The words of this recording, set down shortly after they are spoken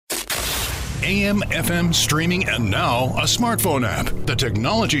AM, FM streaming, and now a smartphone app. The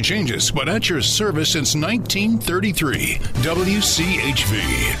technology changes, but at your service since 1933.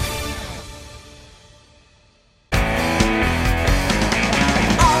 WCHV.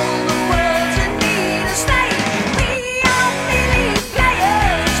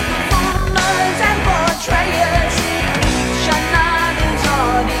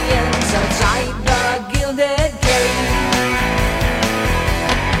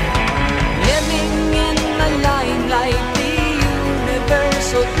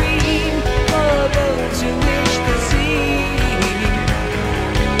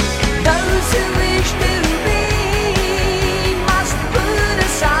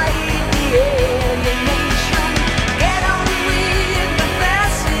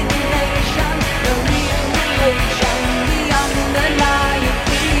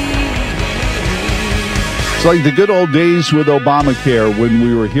 It's like the good old days with Obamacare when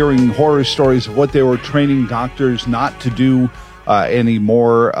we were hearing horror stories of what they were training doctors not to do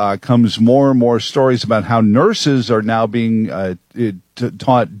anymore. Comes more and more stories about how nurses are now being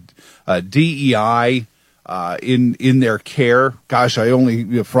taught DEI in their care. Gosh, I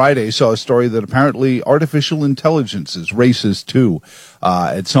only Friday saw a story that apparently artificial intelligence is racist too.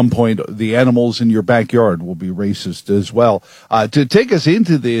 At some point, the animals in your backyard will be racist as well. To take us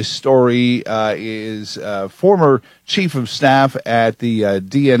into this story is former chief of staff at the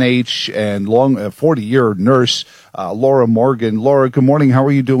DNH and long 40-year nurse, Laura Morgan. Laura, good morning. How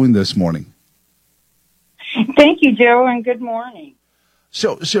are you doing this morning? Thank you, Joe, and good morning.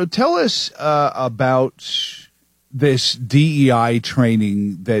 So tell us about this DEI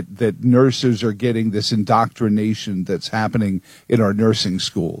training that nurses are getting, this indoctrination that's happening in our nursing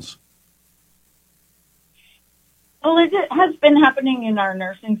schools. Well, it has been happening in our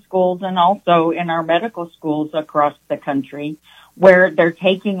nursing schools and also in our medical schools across the country, where they're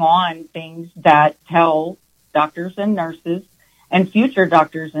taking on things that tell doctors and nurses and future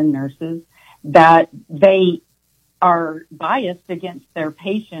doctors and nurses that they are biased against their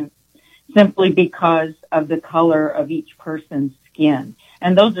patients simply because of the color of each person's skin.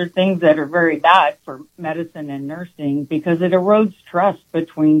 And those are things that are very bad for medicine and nursing because it erodes trust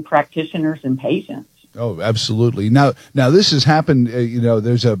between practitioners and patients. Oh, absolutely. Now this has happened,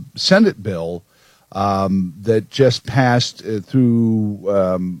 there's a Senate bill that just passed through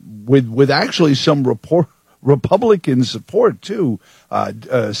with actually some Republican support too.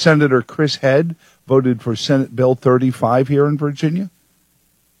 Senator Chris Head voted for Senate Bill 35 here in Virginia?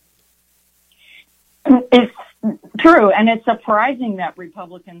 It's true, and it's surprising that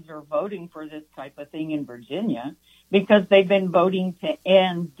Republicans are voting for this type of thing in Virginia because they've been voting to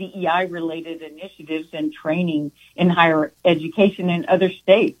end DEI-related initiatives and training in higher education in other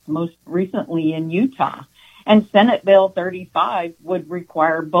states, most recently in Utah. And Senate Bill 35 would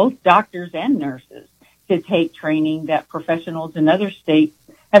require both doctors and nurses to take training that professionals in other states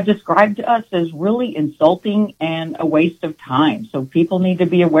have described to us as really insulting and a waste of time. So people need to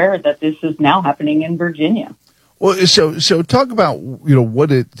be aware that this is now happening in Virginia. Well, so talk about,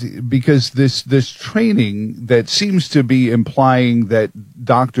 because this training that seems to be implying that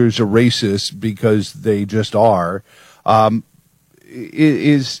doctors are racist because they just are, how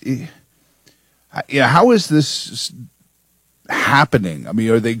is this happening? I mean,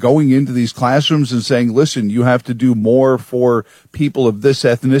 are they going into these classrooms and saying, listen, you have to do more for people of this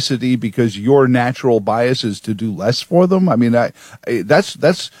ethnicity because your natural bias is to do less for them? I mean,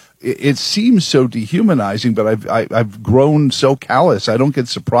 it seems so dehumanizing, but I've grown so callous. I don't get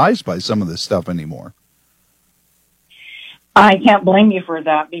surprised by some of this stuff anymore. I can't blame you for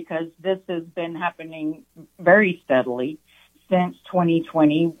that because this has been happening very steadily since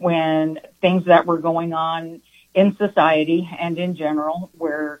 2020 when things that were going on in society and in general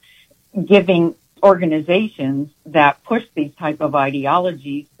were giving organizations that push these type of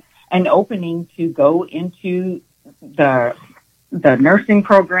ideologies an opening to go into the nursing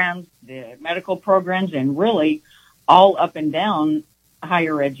programs, the medical programs, and really all up and down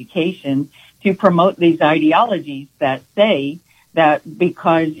higher education to promote these ideologies that say that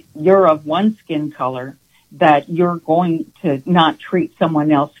because you're of one skin color, that you're going to not treat someone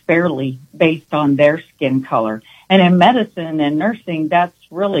else fairly based on their skin color. And in medicine and nursing, that's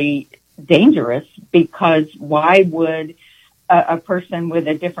really dangerous because why would a person with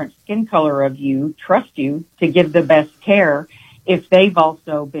a different skin color of you trust you to give the best care if they've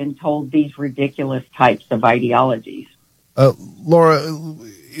also been told these ridiculous types of ideologies? Laura,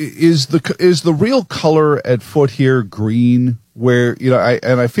 is the real color at foot here green? where,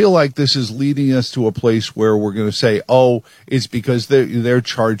 I feel like this is leading us to a place where we're going to say, oh, it's because they're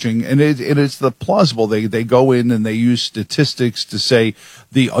charging, and it's the plausible. They go in and they use statistics to say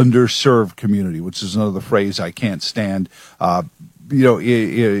the underserved community, which is another phrase I can't stand.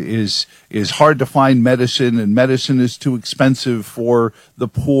 Is hard to find medicine, and medicine is too expensive for the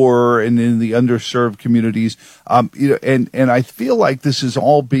poor and in the underserved communities. And I feel like this is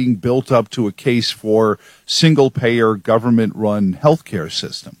all being built up to a case for single-payer, government-run healthcare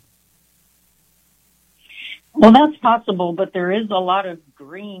system. Well, that's possible, but there is a lot of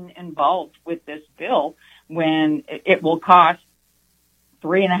green involved with this bill when it will cost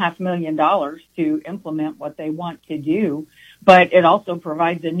 $3.5 million to implement what they want to do. But it also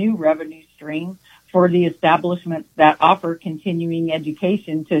provides a new revenue stream for the establishments that offer continuing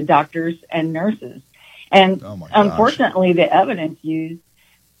education to doctors and nurses. And unfortunately, the evidence used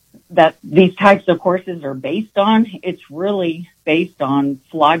that these types of courses are based on, it's really based on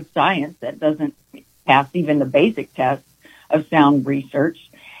flawed science that doesn't pass even the basic test of sound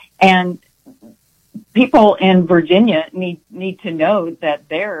research. And people in Virginia need to know that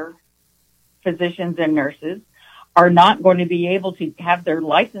their physicians and nurses are not going to be able to have their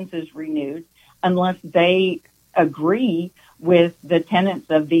licenses renewed unless they agree with the tenets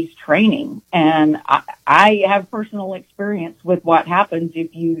of these training. And I have personal experience with what happens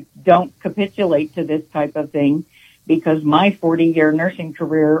if you don't capitulate to this type of thing, because my 40-year nursing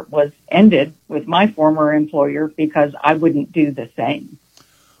career was ended with my former employer because I wouldn't do the same.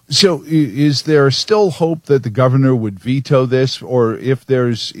 So is there still hope that the governor would veto this, or if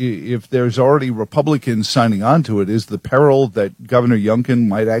there's already Republicans signing on to it, is the peril that Governor Youngkin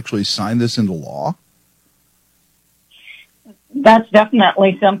might actually sign this into law? That's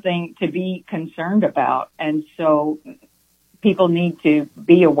definitely something to be concerned about. And so people need to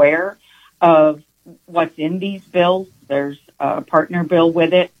be aware of what's in these bills. There's a partner bill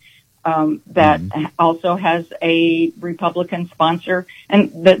with it. That also has a Republican sponsor.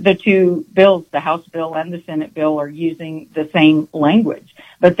 And the two bills, the House bill and the Senate bill, are using the same language.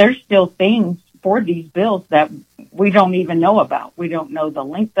 But there's still things for these bills that we don't even know about. We don't know the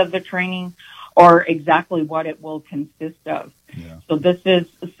length of the training or exactly what it will consist of. Yeah. So this is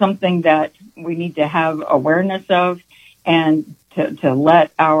something that we need to have awareness of, and to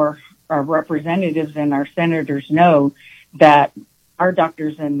let our representatives and our senators know that our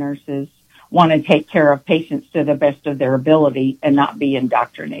doctors and nurses want to take care of patients to the best of their ability and not be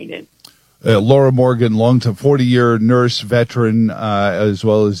indoctrinated. Laura Morgan, long-time 40-year nurse veteran, as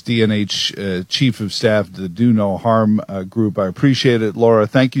well as DNH Chief of Staff to the Do No Harm group. I appreciate it, Laura.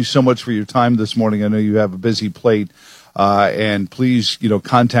 Thank you so much for your time this morning. I know you have a busy plate. And please,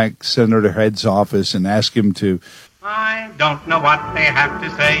 contact Senator Head's office and ask him to. I don't know what they have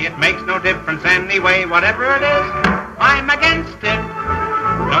to say. It makes no difference anyway. Whatever it is, I'm against it.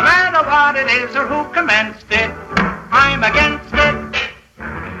 No matter what it is or who commenced it, I'm against it.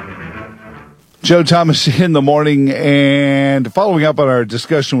 Joe Thomas in the morning, and following up on our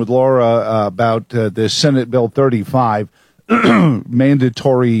discussion with Laura about the Senate Bill 35,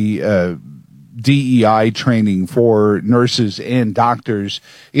 mandatory DEI training for nurses and doctors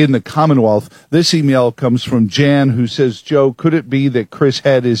in the Commonwealth. This email comes from Jan, who says, Joe, could it be that Chris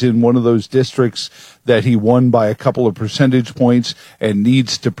Head is in one of those districts that he won by a couple of percentage points and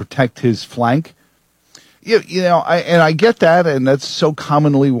needs to protect his flank? I get that, and that's so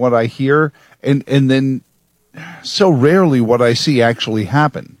commonly what I hear, and then so rarely what I see actually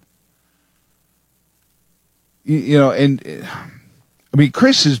happen.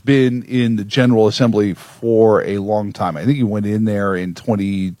 Chris has been in the General Assembly for a long time. I think he went in there in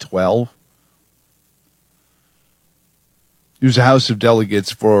 2012. He was a House of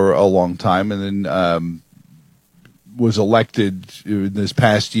Delegates for a long time, and then was elected this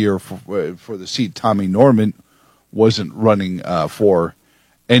past year for the seat Tommy Norman wasn't running for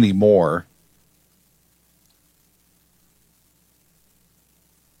anymore.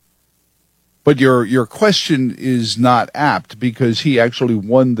 But your question is not apt, because he actually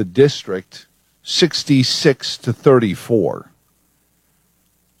won the district 66-34.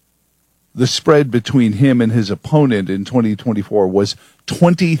 The spread between him and his opponent in 2024 was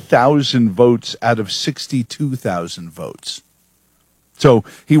 20,000 votes out of 62,000 votes. So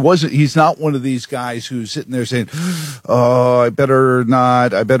he's not one of these guys who's sitting there saying, oh, I better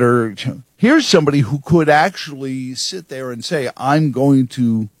not, Here's somebody who could actually sit there and say, I'm going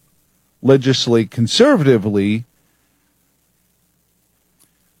to legislate conservatively,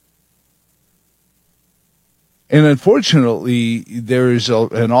 and unfortunately there's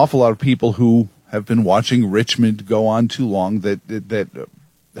an awful lot of people who have been watching Richmond go on too long that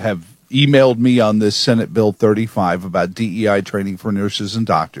have emailed me on this Senate Bill 35 about DEI training for nurses and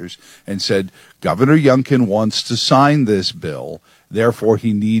doctors and said, Governor Youngkin wants to sign this bill. Therefore,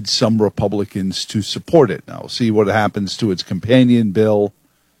 he needs some Republicans to support it. Now, we'll see what happens to its companion bill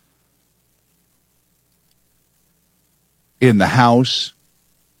in the House.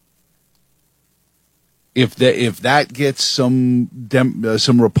 If that gets some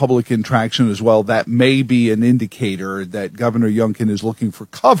Republican traction as well, that may be an indicator that Governor Youngkin is looking for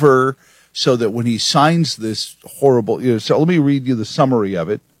cover so that when he signs this horrible, so let me read you the summary of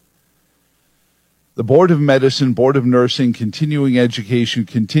it. The Board of Medicine, Board of Nursing, Continuing Education,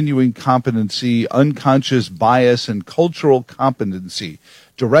 Continuing Competency, Unconscious Bias, and Cultural Competency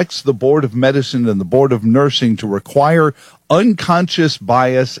directs the Board of Medicine and the Board of Nursing to require unconscious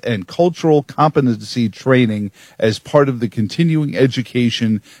bias and cultural competency training as part of the continuing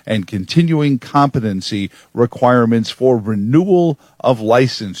education and continuing competency requirements for renewal of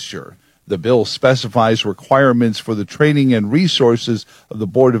licensure. The bill specifies requirements for the training and resources of the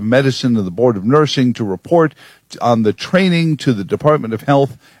Board of Medicine and the Board of Nursing to report on the training to the Department of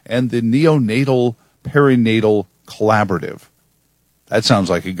Health and the Neonatal Perinatal Collaborative. That sounds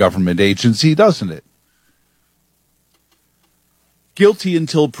like a government agency, doesn't it? Guilty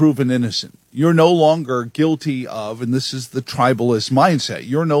until proven innocent. You're no longer guilty of, and this is the tribalist mindset,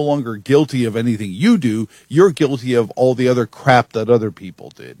 you're no longer guilty of anything you do, you're guilty of all the other crap that other people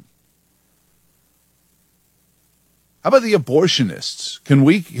did. How about the abortionists? Can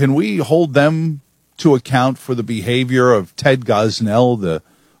we hold them to account for the behavior of Ted Gosnell, the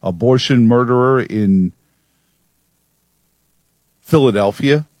abortion murderer in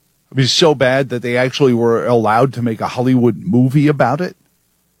Philadelphia? It was so bad that they actually were allowed to make a Hollywood movie about it.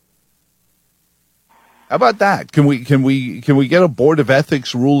 How about that? Can we get a Board of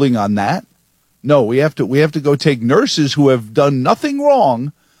Ethics ruling on that? No, we have to go take nurses who have done nothing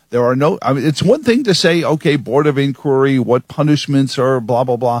wrong. There are no, I mean, it's one thing to say, okay, Board of Inquiry, what punishments are, blah,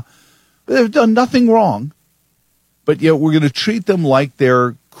 blah, blah. But they've done nothing wrong. But yet we're going to treat them like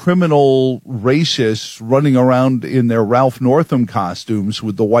they're criminal racists running around in their Ralph Northam costumes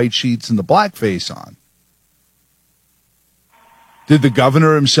with the white sheets and the blackface on. Did the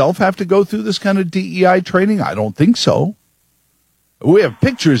governor himself have to go through this kind of DEI training? I don't think so. We have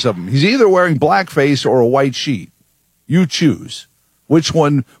pictures of him. He's either wearing blackface or a white sheet. You choose. Which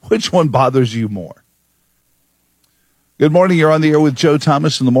one bothers you more? Good morning. You're on the air with Joe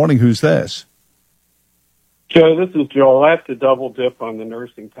Thomas in the morning. Who's this? Joe, this is Joel. I have to double dip on the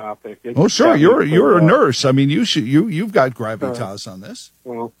nursing topic. Oh, sure. You're a nurse. I mean, you've got gravitas on this.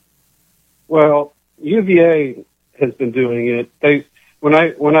 Well, UVA has been doing it. When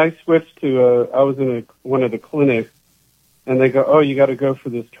I switched to I was in one of the clinics, and they go, "Oh, you got to go for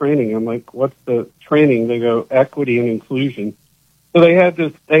this training." I'm like, "What's the training?" They go, "Equity and inclusion." So they had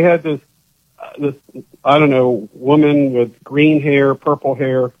this I don't know, woman with green hair, purple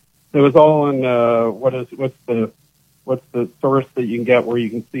hair. It was all on what's the source that you can get where you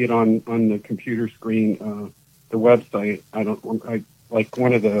can see it on the computer screen, the website. I like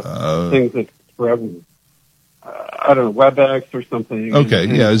one of the things that's for everyone. I don't know, WebEx or something.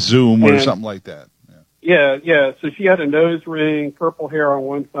 Okay, Zoom or something like that. Yeah. So she had a nose ring, purple hair on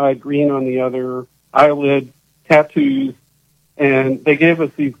one side, green on the other, eyelid, tattoos. And they gave us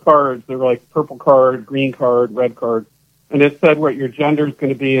these cards. They were like purple card, green card, red card. And it said what your gender is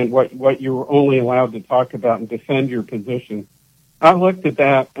going to be and what you were only allowed to talk about and defend your position. I looked at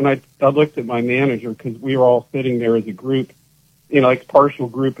that, and I looked at my manager because we were all sitting there as a group, like partial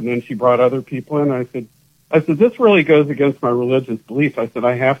group, and then she brought other people in. I said, this really goes against my religious belief. I said,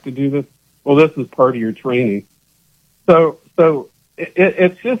 I have to do this. Well, this is part of your training. So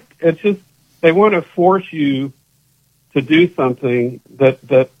it's just they want to force you to do something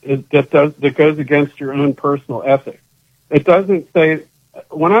that goes against your own personal ethics. It doesn't say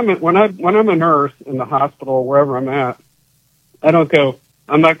when I'm a nurse in the hospital or wherever I'm at, I don't go,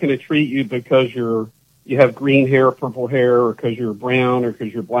 I'm not going to treat you because you have green hair, purple hair, or because you're brown, or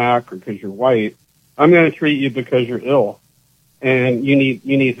because you're black, or because you're white. I'm going to treat you because you're ill and you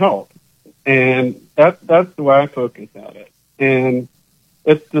need help. And that's the way I focus at it. And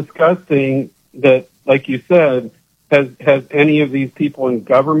it's disgusting that, like you said, has any of these people in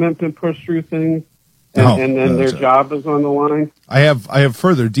government been pushed through things? And then their job is on the line. I have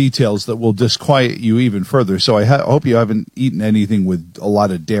further details that will disquiet you even further. So I hope you haven't eaten anything with a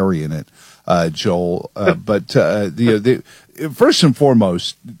lot of dairy in it, Joel. But the first and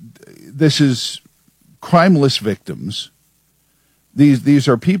foremost, this is crimeless victims. These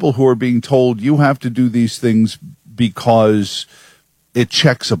are people who are being told you have to do these things because it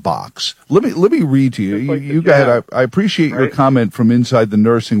checks a box. Let me read to you. Like you go ahead. I appreciate your comment from inside the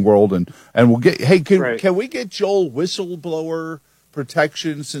nursing world, and we'll get. Hey, can we get Joel whistleblower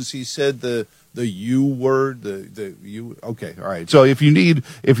protection since he said the U word, the U? Okay, all right. So if you need,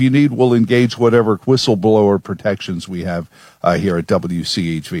 we'll engage whatever whistleblower protections we have here at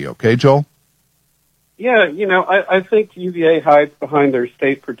WCHV. Okay, Joel. Yeah, I think UVA hides behind their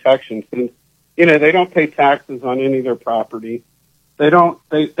state protections, and they don't pay taxes on any of their property.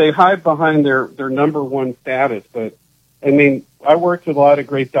 They hide behind their number one status. But I mean, I worked with a lot of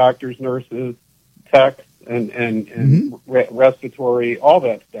great doctors, nurses, techs, and respiratory, all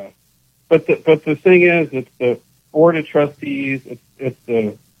that stuff. But the thing is, it's the board of trustees, it's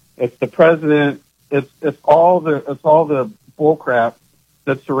the president, it's all the bullcrap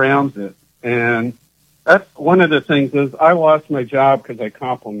that surrounds it. And that's one of the things is I lost my job because I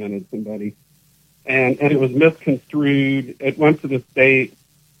complimented somebody. And it was misconstrued. It went to the state.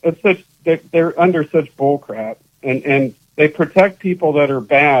 They're under such bullcrap, and they protect people that are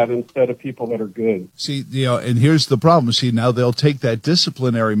bad instead of people that are good. See, and here's the problem. See, now they'll take that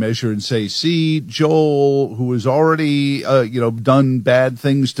disciplinary measure and say, see, Joel, who has already, done bad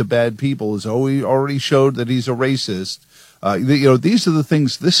things to bad people, has already showed that he's a racist. These are the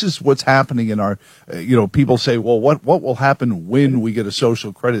things. This is what's happening in our. People say, "Well, what will happen when we get a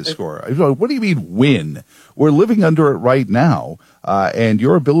social credit score?" What do you mean when? We're living under it right now, and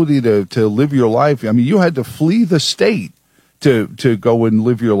your ability to live your life. I mean, you had to flee the state to go and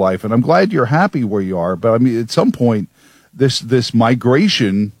live your life, and I'm glad you're happy where you are. But I mean, at some point, this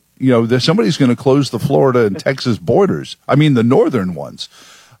migration. Somebody's going to close the Florida and Texas borders. I mean, the northern ones.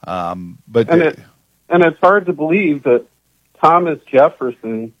 And it's hard to believe that Thomas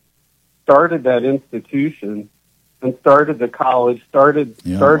Jefferson started that institution and started the college, started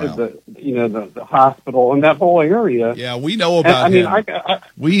the hospital and that whole area. Yeah, we know about him.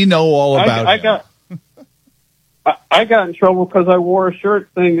 We know all about him. I got in trouble because I wore a shirt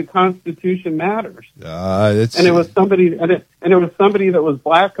saying the Constitution matters. And it was somebody, that was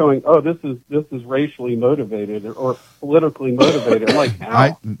black going, "Oh, this is racially motivated or politically motivated." I'm like,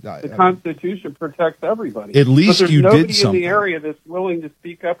 how? The Constitution protects everybody. At least you did something. There's nobody in the area that's willing to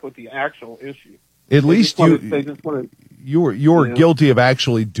speak up with the actual issue. At least you were guilty of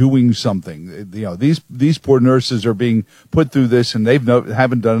actually doing something. These poor nurses are being put through this, and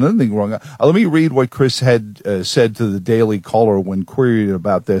haven't done anything wrong. Let me read what Chris Head said to the Daily Caller when queried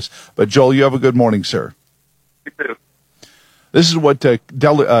about this. But Joel, you have a good morning, sir. You too. This is what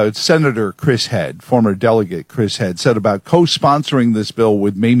Senator Chris Head, former delegate Chris Head, said about co-sponsoring this bill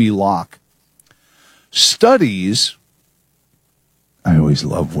with Mamie Locke. Studies. I always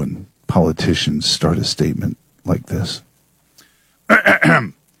love when politicians start a statement like this.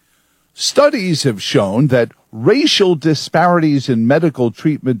 Studies have shown that racial disparities in medical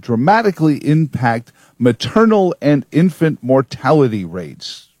treatment dramatically impact maternal and infant mortality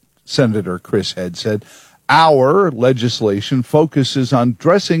rates, Senator Chris Head said. Our legislation focuses on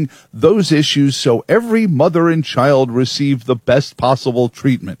addressing those issues so every mother and child receive the best possible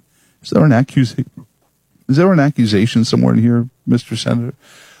treatment. Is there an accusation somewhere in here, Mr. Senator?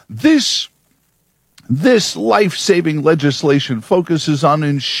 This life-saving legislation focuses on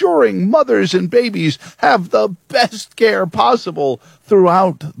ensuring mothers and babies have the best care possible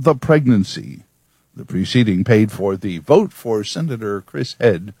throughout the pregnancy. The preceding paid for the Vote for Senator Chris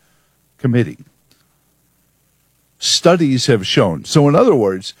Head committee. Studies have shown. So in other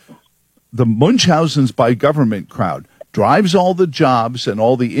words, the Munchausen's by government crowd drives all the jobs and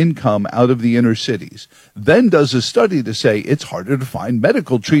all the income out of the inner cities, then does a study to say it's harder to find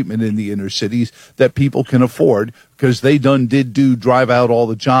medical treatment in the inner cities that people can afford because they did drive out all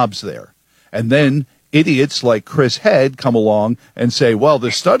the jobs there. And then idiots like Chris Head come along and say, well,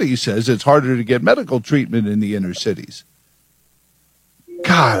 the study says it's harder to get medical treatment in the inner cities.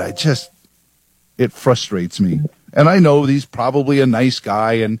 God, it frustrates me. And I know he's probably a nice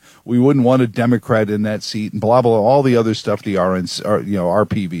guy, and we wouldn't want a Democrat in that seat, and blah, blah, all the other stuff the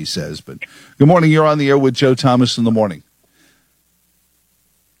RPV says. But good morning. You're on the air with Joe Thomas in the morning.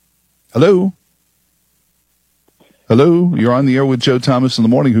 Hello? Hello? You're on the air with Joe Thomas in the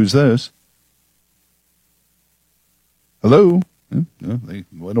morning. Who's this? Hello? They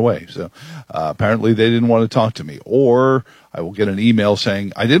went away. So apparently they didn't want to talk to me. Or I will get an email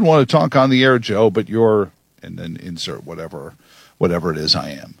saying, I didn't want to talk on the air, Joe, but you're... and then insert whatever it is I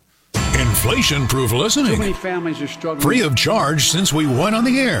am. Inflation-proof listening. Too many families are struggling. Free of charge since we went on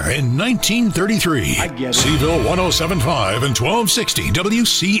the air in 1933. I get it. Seville 107.5 and 1260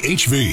 WCHV.